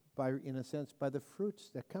truth in a sense, by the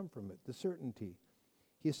fruits that come from it, the certainty.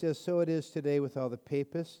 He says, so it is today with all the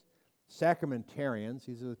papists, sacramentarians,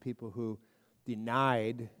 these are the people who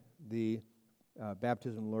denied the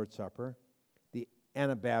baptism and Lord's Supper, the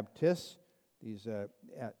Anabaptists, these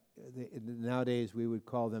nowadays we would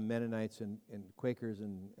call them Mennonites and Quakers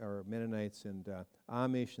or Mennonites and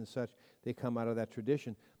Amish and such. They come out of that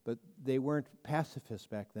tradition, but they weren't pacifists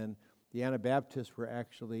back then. The Anabaptists were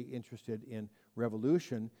actually interested in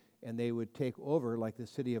revolution, and they would take over, like the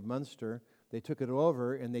city of Munster. They took it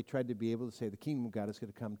over, and they tried to be able to say the kingdom of God is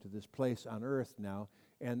going to come to this place on earth now.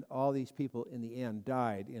 And all these people in the end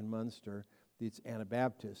died in Munster, these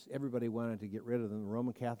Anabaptists. Everybody wanted to get rid of them. The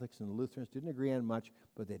Roman Catholics and the Lutherans didn't agree on much,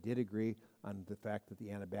 but they did agree on the fact that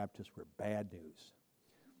the Anabaptists were bad news.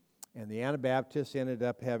 And the Anabaptists ended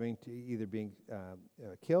up having to either being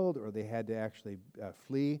killed or they had to actually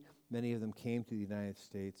flee. Many of them came to the United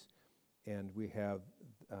States, and we have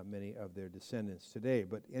many of their descendants today.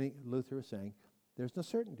 But Luther was saying there's no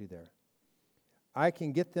certainty there. I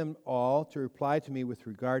can get them all to reply to me with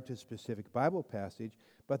regard to a specific Bible passage,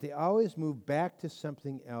 but they always move back to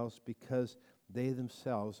something else because they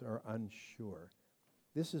themselves are unsure.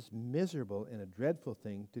 This is miserable and a dreadful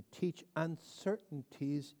thing to teach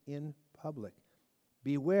uncertainties in public.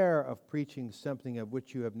 Beware of preaching something of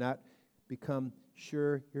which you have not become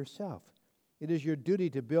sure yourself. It is your duty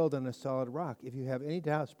to build on a solid rock. If you have any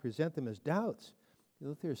doubts, present them as doubts.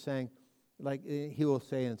 Luther is saying, like he will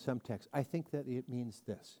say in some texts, I think that it means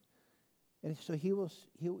this. And so he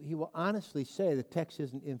will honestly say the text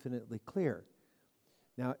isn't infinitely clear.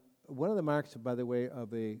 Now, one of the marks, by the way,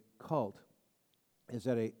 of a cult is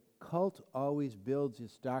that a cult always builds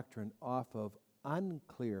its doctrine off of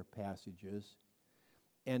unclear passages,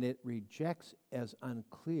 and it rejects as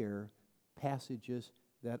unclear passages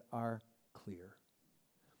that are clear.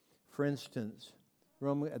 For instance,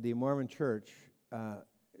 the Mormon Church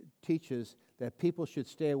teaches that people should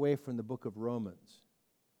stay away from the book of Romans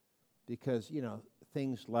because,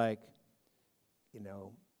 things like,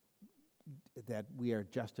 that we are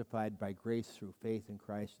justified by grace through faith in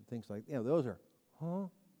Christ and things like, those are,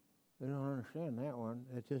 they don't understand that one.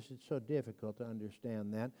 It's so difficult to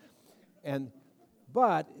understand that.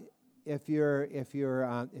 But if you're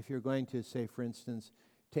going to say, for instance,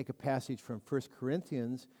 take a passage from 1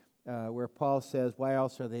 Corinthians where Paul says, why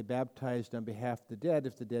else are they baptized on behalf of the dead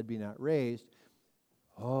if the dead be not raised?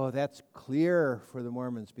 Oh, that's clear for the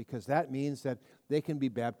Mormons because that means that they can be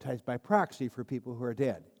baptized by proxy for people who are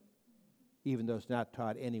dead, even though it's not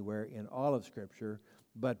taught anywhere in all of Scripture,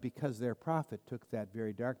 but because their prophet took that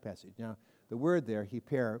very dark passage. Now, the word there,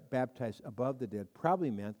 hiper, baptized above the dead,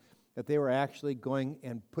 probably meant that they were actually going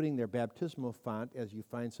and putting their baptismal font, as you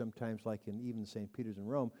find sometimes like in even St. Peter's in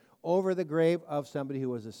Rome, over the grave of somebody who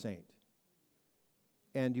was a saint.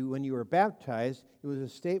 And when you were baptized, it was a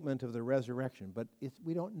statement of the resurrection, but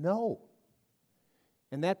we don't know.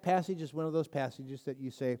 And that passage is one of those passages that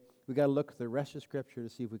you say, we've got to look at the rest of Scripture to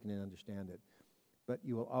see if we can understand it. But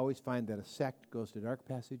you will always find that a sect goes to dark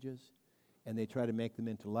passages, and they try to make them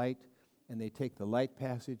into light, and they take the light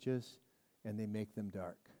passages, and they make them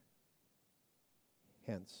dark.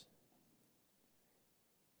 Hence,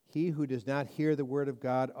 he who does not hear the word of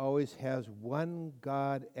God always has one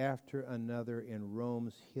God after another and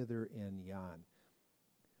roams hither and yon.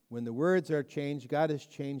 When the words are changed, God is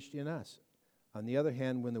changed in us. On the other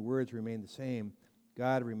hand, when the words remain the same,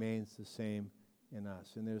 God remains the same in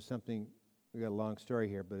us. And there's something, we've got a long story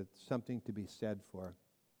here, but it's something to be said for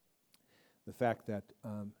the fact that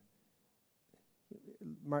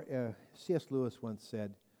C.S. Lewis once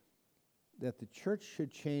said that the church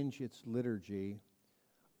should change its liturgy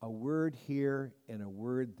a word here and a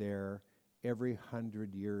word there every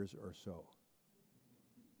 100 years or so.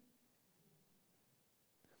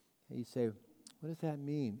 And you say, what does that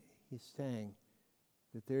mean? He's saying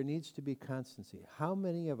that there needs to be constancy. How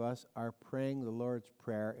many of us are praying the Lord's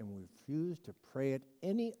Prayer and we refuse to pray it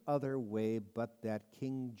any other way but that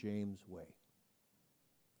King James way?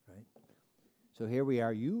 Right? So here we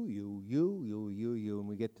are, you, and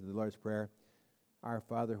we get to the Lord's Prayer. Our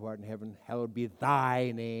Father who art in heaven, hallowed be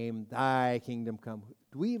thy name, thy kingdom come.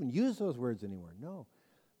 Do we even use those words anymore? No.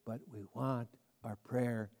 But we want our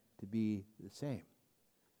prayer to be the same.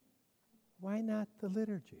 Why not the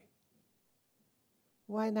liturgy?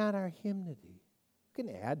 Why not our hymnody? You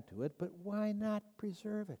can add to it, but why not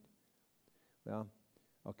preserve it? Well,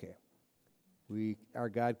 okay. Our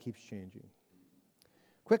God keeps changing.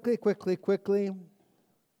 Quickly.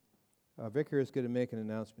 Vicar is going to make an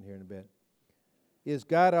announcement here in a bit. Is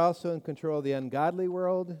God also in control of the ungodly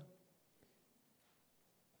world?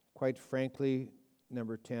 Quite frankly,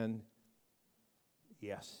 number 10,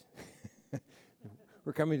 yes.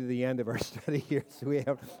 We're coming to the end of our study here, so we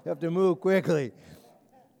have to move quickly.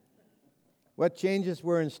 What changes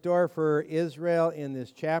were in store for Israel in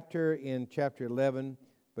this chapter, in chapter 11?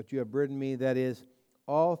 But you have burdened me, that is,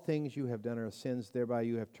 all things you have done are sins, thereby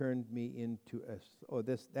you have turned me into a...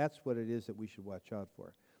 that's what it is that we should watch out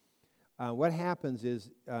for. What happens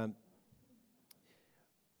is,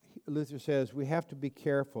 Luther says, we have to be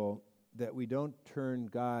careful that we don't turn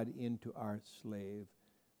God into our slave,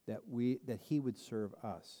 that he would serve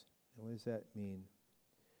us. And what does that mean?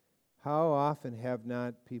 How often have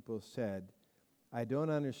not people said, I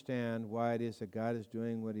don't understand why it is that God is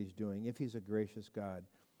doing what he's doing, if he's a gracious God.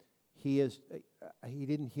 He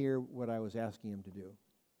didn't hear what I was asking him to do.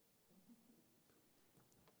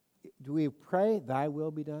 Do we pray, thy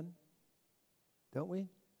will be done? Don't we?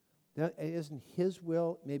 Isn't his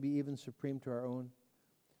will maybe even supreme to our own?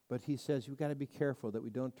 But he says we've got to be careful that we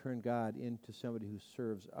don't turn God into somebody who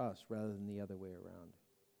serves us rather than the other way around.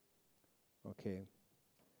 Okay.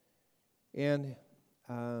 And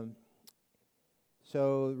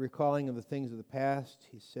so recalling of the things of the past,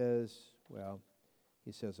 he says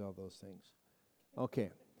all those things. Okay.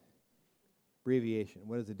 Abbreviation.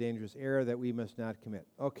 What is the dangerous error that we must not commit?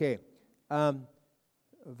 Okay.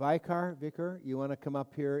 Vicar, you want to come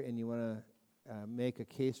up here and you want to make a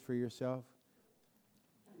case for yourself?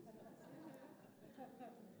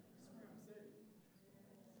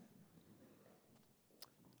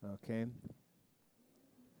 Okay.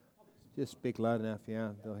 Just speak loud enough,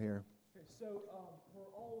 yeah, they'll hear. Okay, so for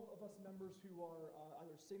all of us members who are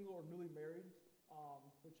either single or newly married,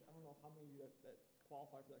 which I don't know how many of you that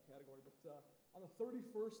qualify for that category, but on the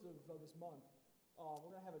 31st of this month, we're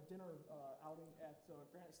going to have a dinner outing at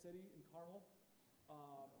Granite City in Carmel.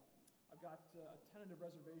 I've got a tentative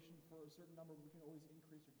reservation for a certain number, but we can always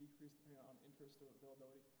increase or decrease depending on interest or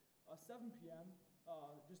availability. 7 p.m.,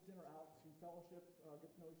 just dinner out to fellowship,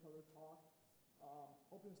 get to know each other, talk.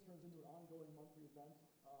 Hoping this turns into an ongoing monthly event.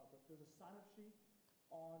 But there's a sign-up sheet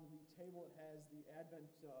on the table. It has the Advent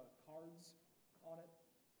cards on it.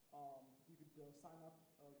 You could sign up,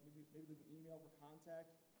 maybe leave an email for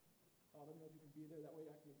contact. Let me know if you can be there. That way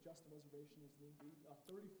I can adjust the reservation as need be.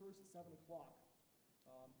 31st at 7 o'clock.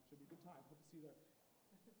 Should be a good time. Hope to see you there.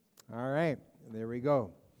 All right, there we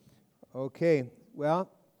go. Okay,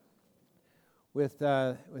 well, with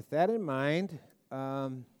that in mind,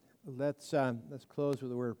 let's close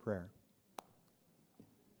with a word of prayer.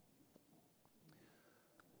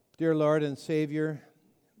 Dear Lord and Savior,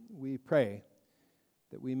 we pray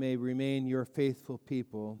that we may remain your faithful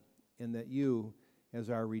people and that you, as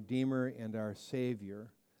our Redeemer and our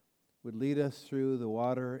Savior, would lead us through the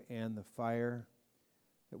water and the fire,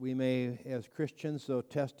 that we may, as Christians, though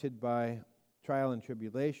tested by trial and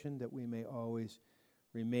tribulation, that we may always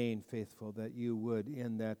remain faithful, that you would,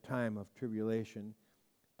 in that time of tribulation,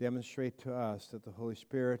 demonstrate to us that the Holy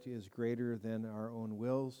Spirit is greater than our own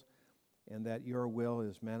wills and that your will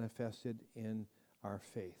is manifested in our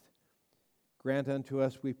faith. Grant unto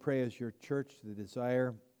us, we pray, as your church, the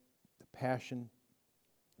desire, the passion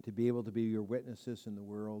to be able to be your witnesses in the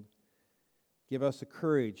world. Give us the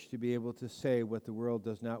courage to be able to say what the world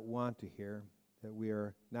does not want to hear, that we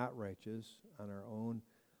are not righteous on our own,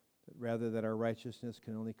 but rather that our righteousness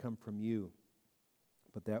can only come from you,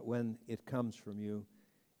 but that when it comes from you,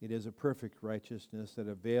 it is a perfect righteousness that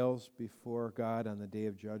avails before God on the day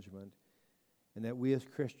of judgment, and that we as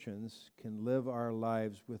Christians can live our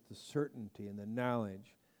lives with the certainty and the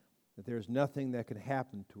knowledge that there is nothing that can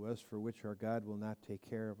happen to us for which our God will not take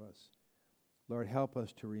care of us. Lord, help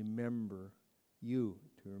us to remember you,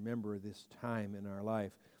 to remember this time in our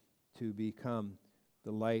life, to become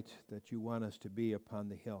the light that you want us to be upon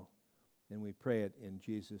the hill. And we pray it in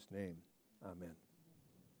Jesus' name. Amen.